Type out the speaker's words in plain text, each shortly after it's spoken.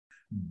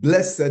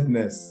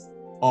Blessedness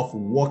of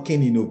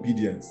walking in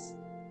obedience.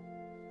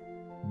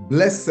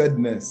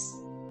 Blessedness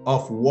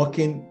of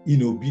walking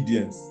in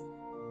obedience.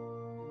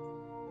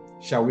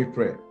 Shall we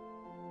pray?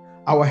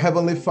 Our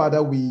Heavenly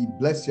Father, we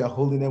bless your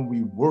holy name.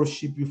 We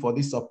worship you for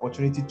this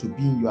opportunity to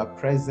be in your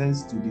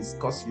presence to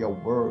discuss your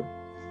word.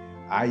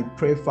 I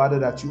pray, Father,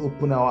 that you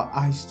open our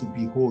eyes to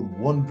behold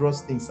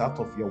wondrous things out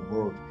of your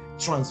word.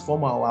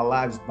 Transform our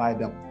lives by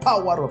the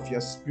power of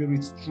your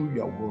spirit through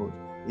your word.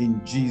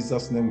 In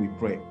Jesus' name we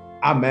pray.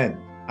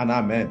 Amen and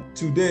amen.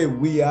 Today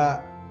we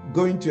are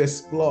going to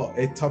explore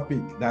a topic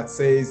that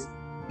says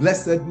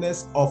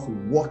blessedness of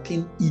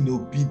walking in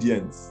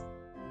obedience.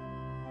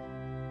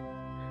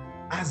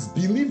 As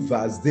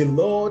believers, the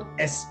Lord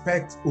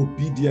expects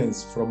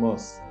obedience from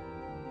us.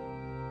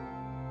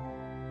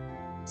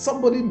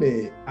 Somebody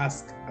may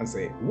ask and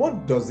say,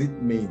 what does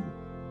it mean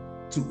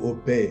to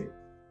obey?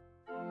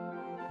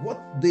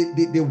 What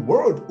the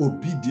word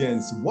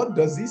obedience, what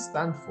does it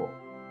stand for?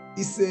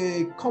 It's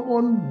a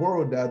common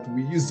word that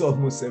we use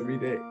almost every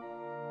day.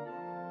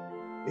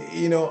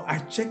 You know, I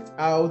checked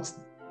out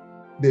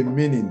the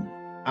meaning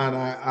and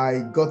I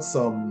got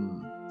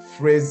some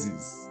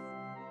phrases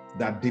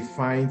that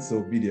defines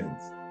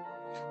obedience.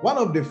 One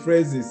of the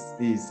phrases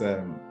is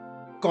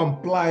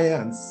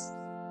compliance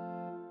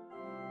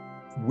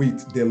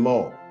with the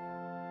law.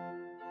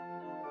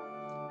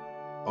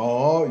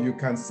 Or you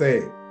can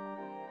say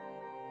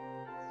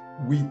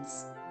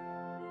with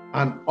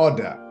an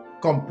order.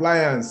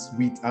 Compliance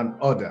with an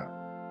order.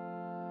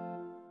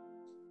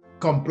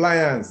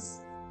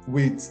 Compliance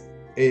with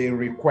a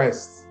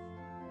request.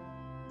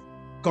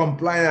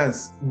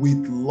 Compliance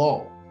with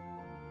law.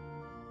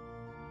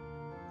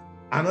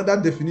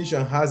 Another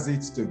definition has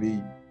it to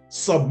be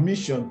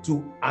submission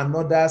to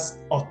another's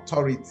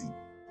authority.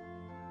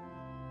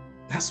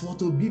 That's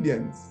what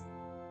obedience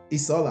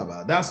is all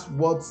about. That's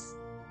what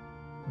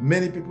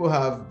many people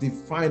have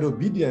defined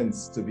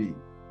obedience to be.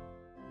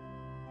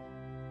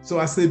 So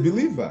as a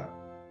believer,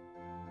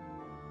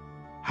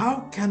 how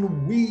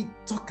can we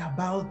talk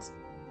about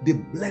the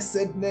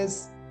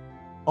blessedness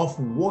of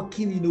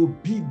walking in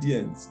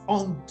obedience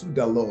unto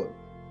the Lord?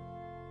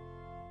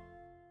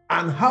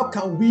 And how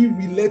can we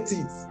relate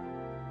it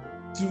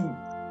to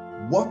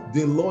what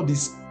the Lord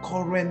is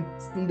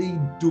currently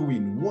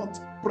doing, what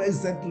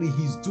presently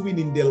He's doing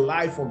in the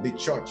life of the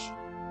church?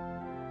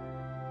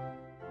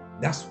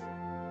 That's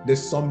the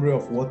summary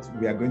of what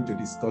we are going to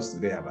discuss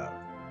today about.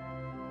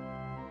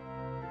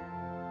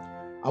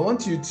 I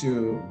want you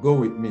to go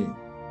with me.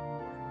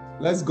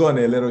 Let's go on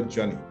a little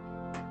journey.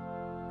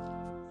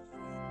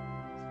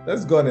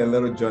 Let's go on a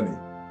little journey.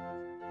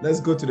 Let's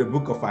go to the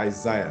book of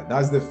Isaiah.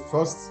 That's the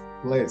first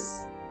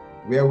place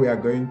where we are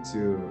going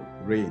to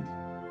read.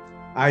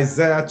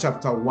 Isaiah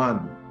chapter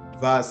 1,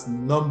 verse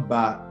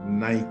number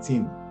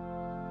 19.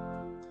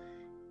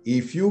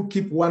 If you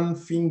keep one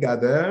finger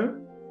there,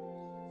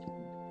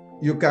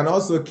 you can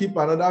also keep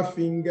another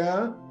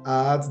finger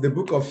at the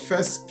book of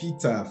First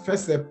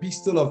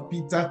Epistle of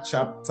Peter,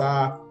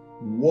 chapter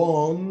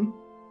 1,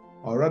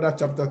 or rather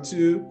chapter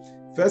 2.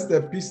 First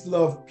Epistle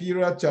of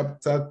Peter,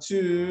 chapter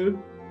 2,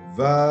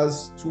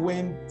 verse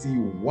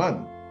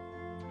 21.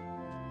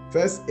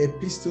 First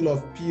Epistle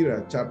of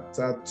Peter,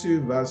 chapter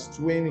 2, verse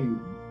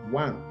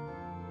 21.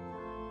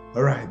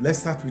 All right, let's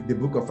start with the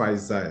book of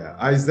Isaiah.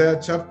 Isaiah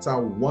chapter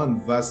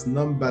 1, verse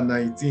number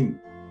 19.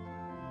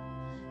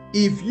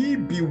 If ye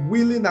be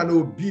willing and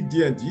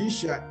obedient, ye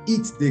shall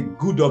eat the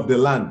good of the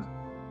land.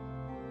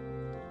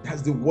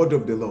 That's the word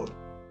of the Lord.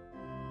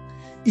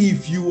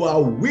 If you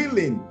are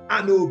willing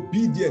and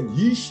obedient,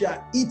 ye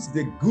shall eat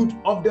the good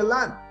of the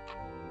land.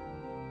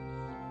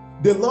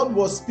 The Lord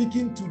was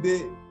speaking to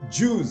the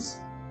Jews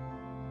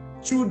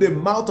through the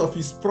mouth of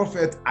his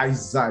prophet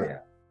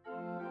Isaiah.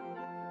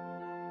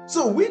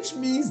 So which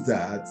means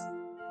that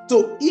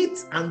to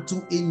eat and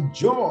to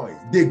enjoy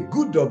the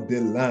good of the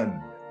land,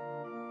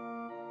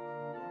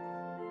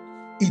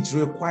 it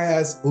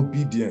requires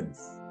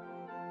obedience.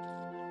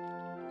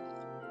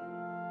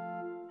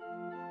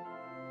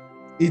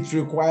 It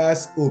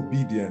requires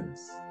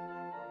obedience.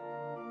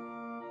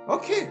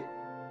 Okay.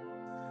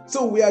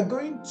 So we are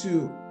going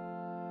to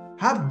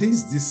have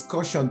this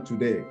discussion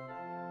today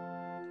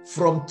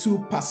from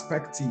two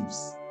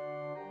perspectives.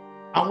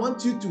 I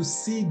want you to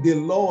see the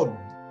Lord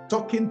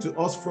talking to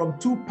us from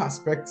two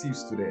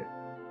perspectives today.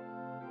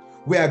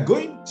 We are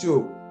going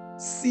to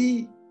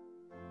see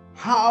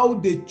how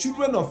the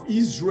children of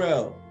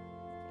Israel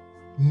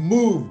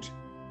moved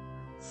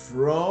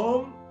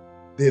from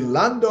the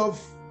land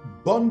of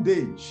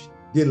bondage,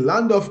 the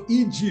land of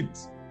Egypt.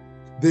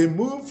 They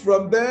moved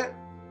from there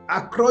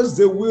across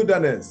the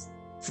wilderness.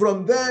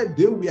 From there,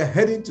 they were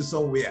heading to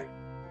somewhere,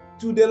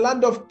 to the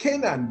land of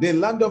Canaan, the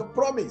land of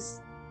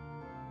promise.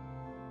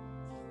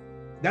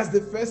 That's the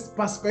first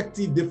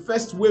perspective, the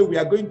first way we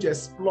are going to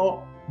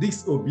explore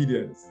this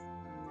obedience.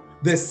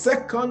 The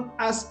second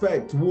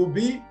aspect will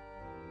be,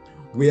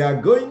 we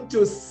are going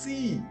to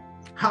see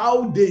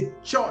how the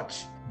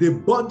church, the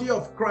body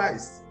of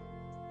Christ,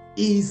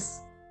 is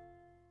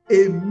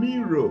a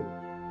mirror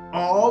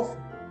of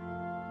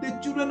the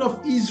children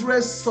of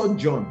Israel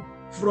sojourn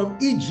from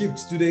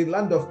Egypt to the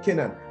land of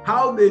Canaan,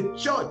 how the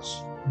church,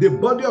 the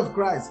body of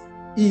Christ,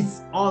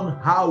 is on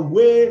her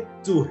way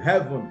to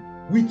heaven,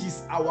 which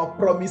is our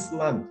promised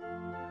land.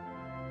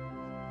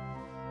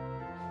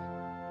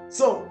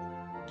 So,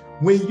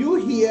 when you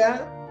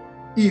hear,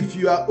 if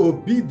you are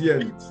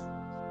obedient,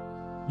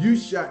 you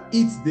shall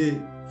eat the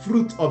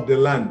fruit of the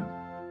land,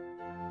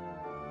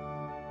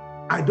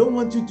 I don't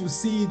want you to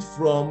see it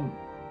from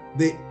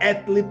the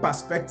earthly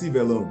perspective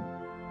alone.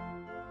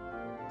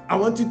 I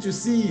want you to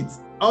see it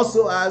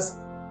also as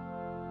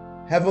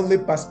heavenly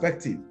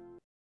perspective.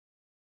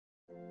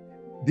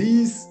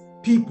 These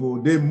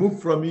people, they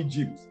moved from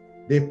Egypt.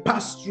 They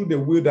passed through the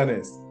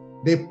wilderness.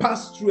 They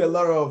passed through a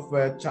lot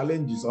of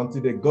challenges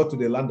until they got to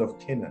the land of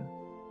Canaan.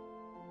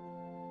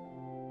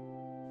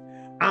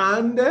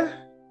 And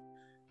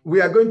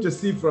we are going to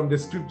see from the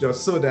scripture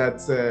so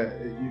that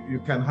you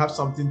can have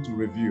something to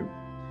review.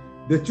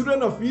 The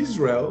children of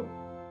Israel,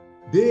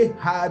 they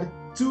had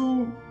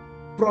two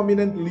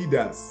prominent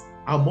leaders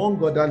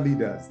among other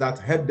leaders that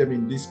helped them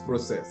in this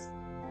process.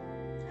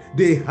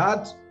 They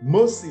had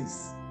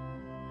Moses.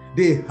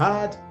 They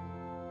had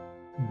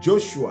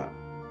Joshua.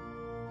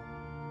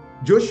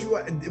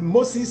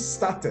 Moses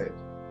started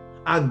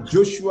and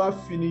Joshua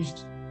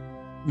finished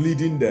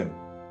leading them.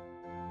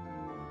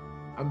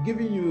 I'm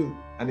giving you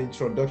an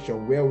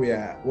introduction where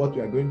what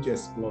we are going to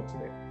explore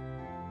today.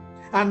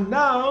 And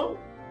now,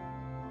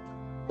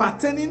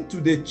 pertaining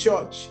to the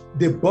church,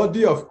 the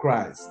body of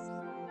Christ,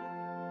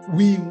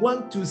 we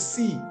want to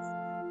see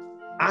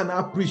and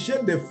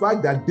appreciate the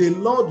fact that the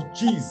Lord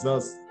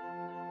Jesus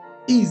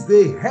is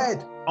the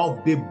head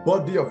of the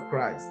body of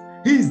Christ.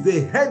 He is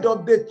the head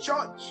of the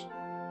church.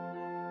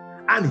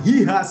 And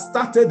he has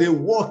started a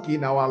work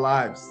in our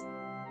lives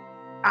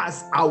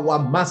as our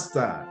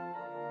master.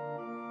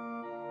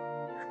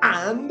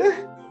 And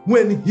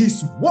when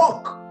his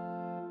work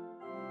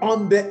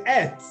on the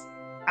earth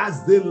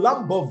as the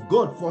Lamb of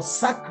God for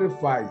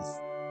sacrifice,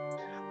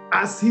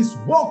 as his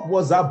work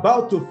was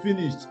about to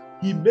finish,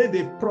 he made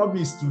a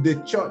promise to the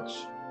church.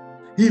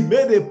 He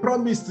made a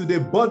promise to the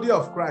body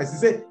of Christ. He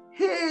said,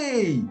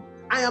 hey,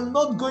 I am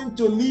not going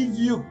to leave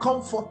you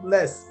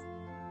comfortless.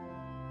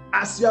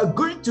 As you are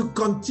going to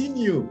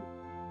continue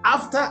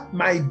after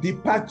my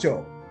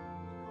departure,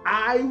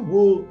 I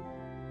will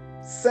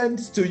send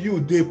to you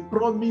the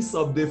promise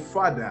of the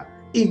Father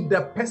in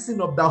the person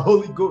of the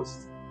Holy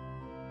Ghost.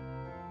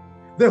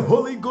 The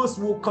Holy Ghost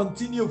will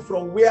continue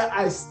from where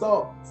I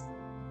stopped.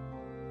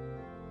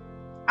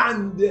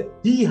 And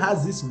he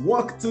has his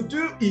work to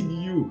do in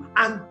you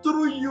and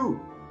through you,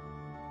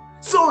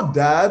 so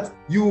that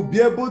you will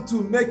be able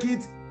to make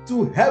it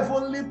to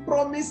heavenly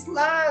promised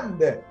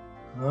land.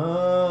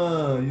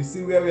 You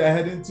see where we are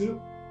heading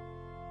to?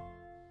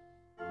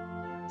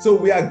 So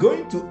we are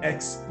going to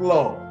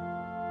explore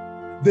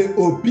the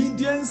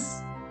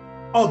obedience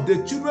of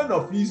the children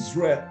of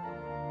Israel.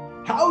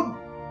 How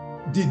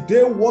did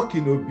they walk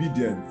in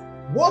obedience?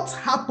 What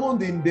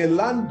happened in the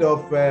land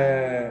of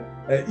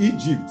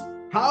Egypt?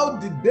 How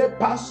did they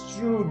pass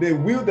through the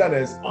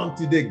wilderness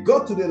until they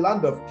got to the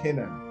land of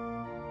Canaan?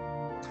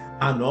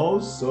 And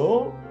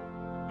also,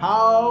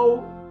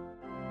 how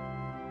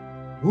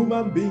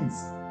human beings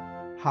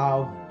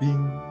have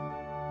been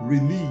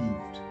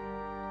relieved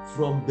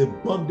from the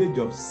bondage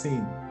of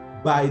sin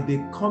by the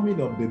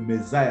coming of the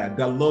Messiah,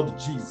 the Lord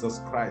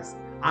Jesus Christ,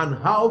 and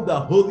how the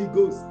Holy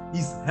Ghost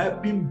is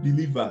helping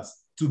believers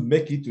to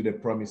make it to the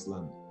promised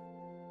land.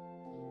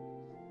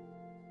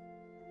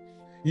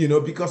 You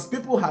know, because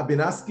people have been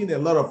asking a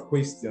lot of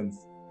questions.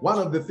 One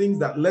of the things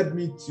that led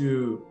me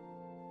to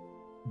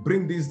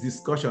bring this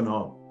discussion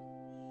up: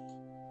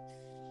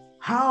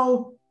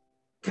 how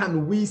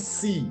can we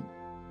see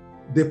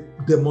the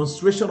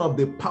demonstration of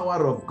the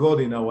power of God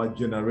in our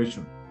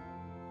generation?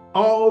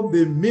 All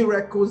the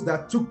miracles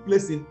that took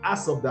place in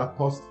Acts of the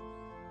Apostles.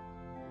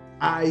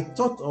 I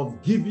thought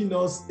of giving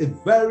us a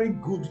very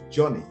good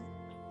journey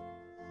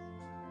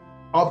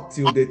up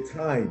till the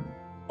time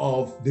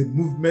of the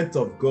movement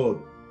of God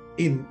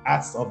in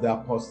Acts of the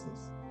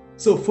Apostles.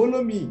 So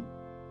follow me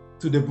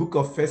to the book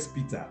of 1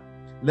 Peter.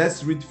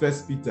 Let's read 1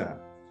 Peter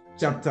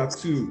chapter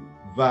 2,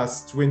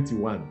 verse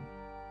 21.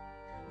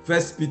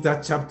 1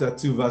 Peter chapter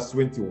 2, verse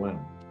 21.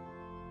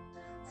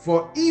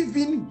 For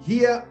even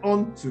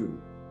hereunto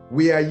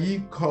we are ye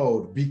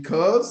called,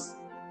 because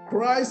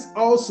Christ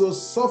also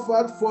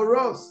suffered for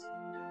us,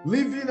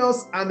 leaving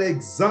us an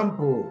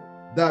example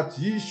that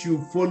ye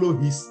should follow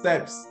his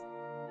steps.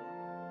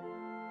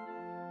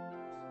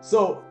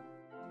 So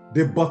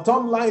the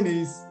bottom line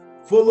is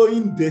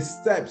following the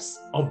steps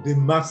of the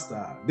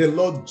Master, the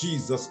Lord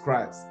Jesus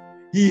Christ.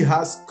 He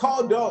has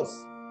called us.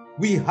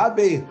 We have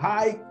a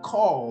high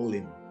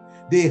calling.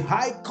 The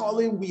high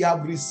calling we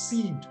have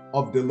received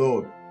of the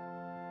Lord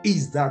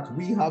is that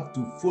we have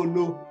to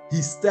follow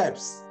his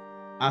steps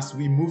as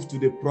we move to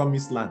the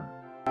promised land.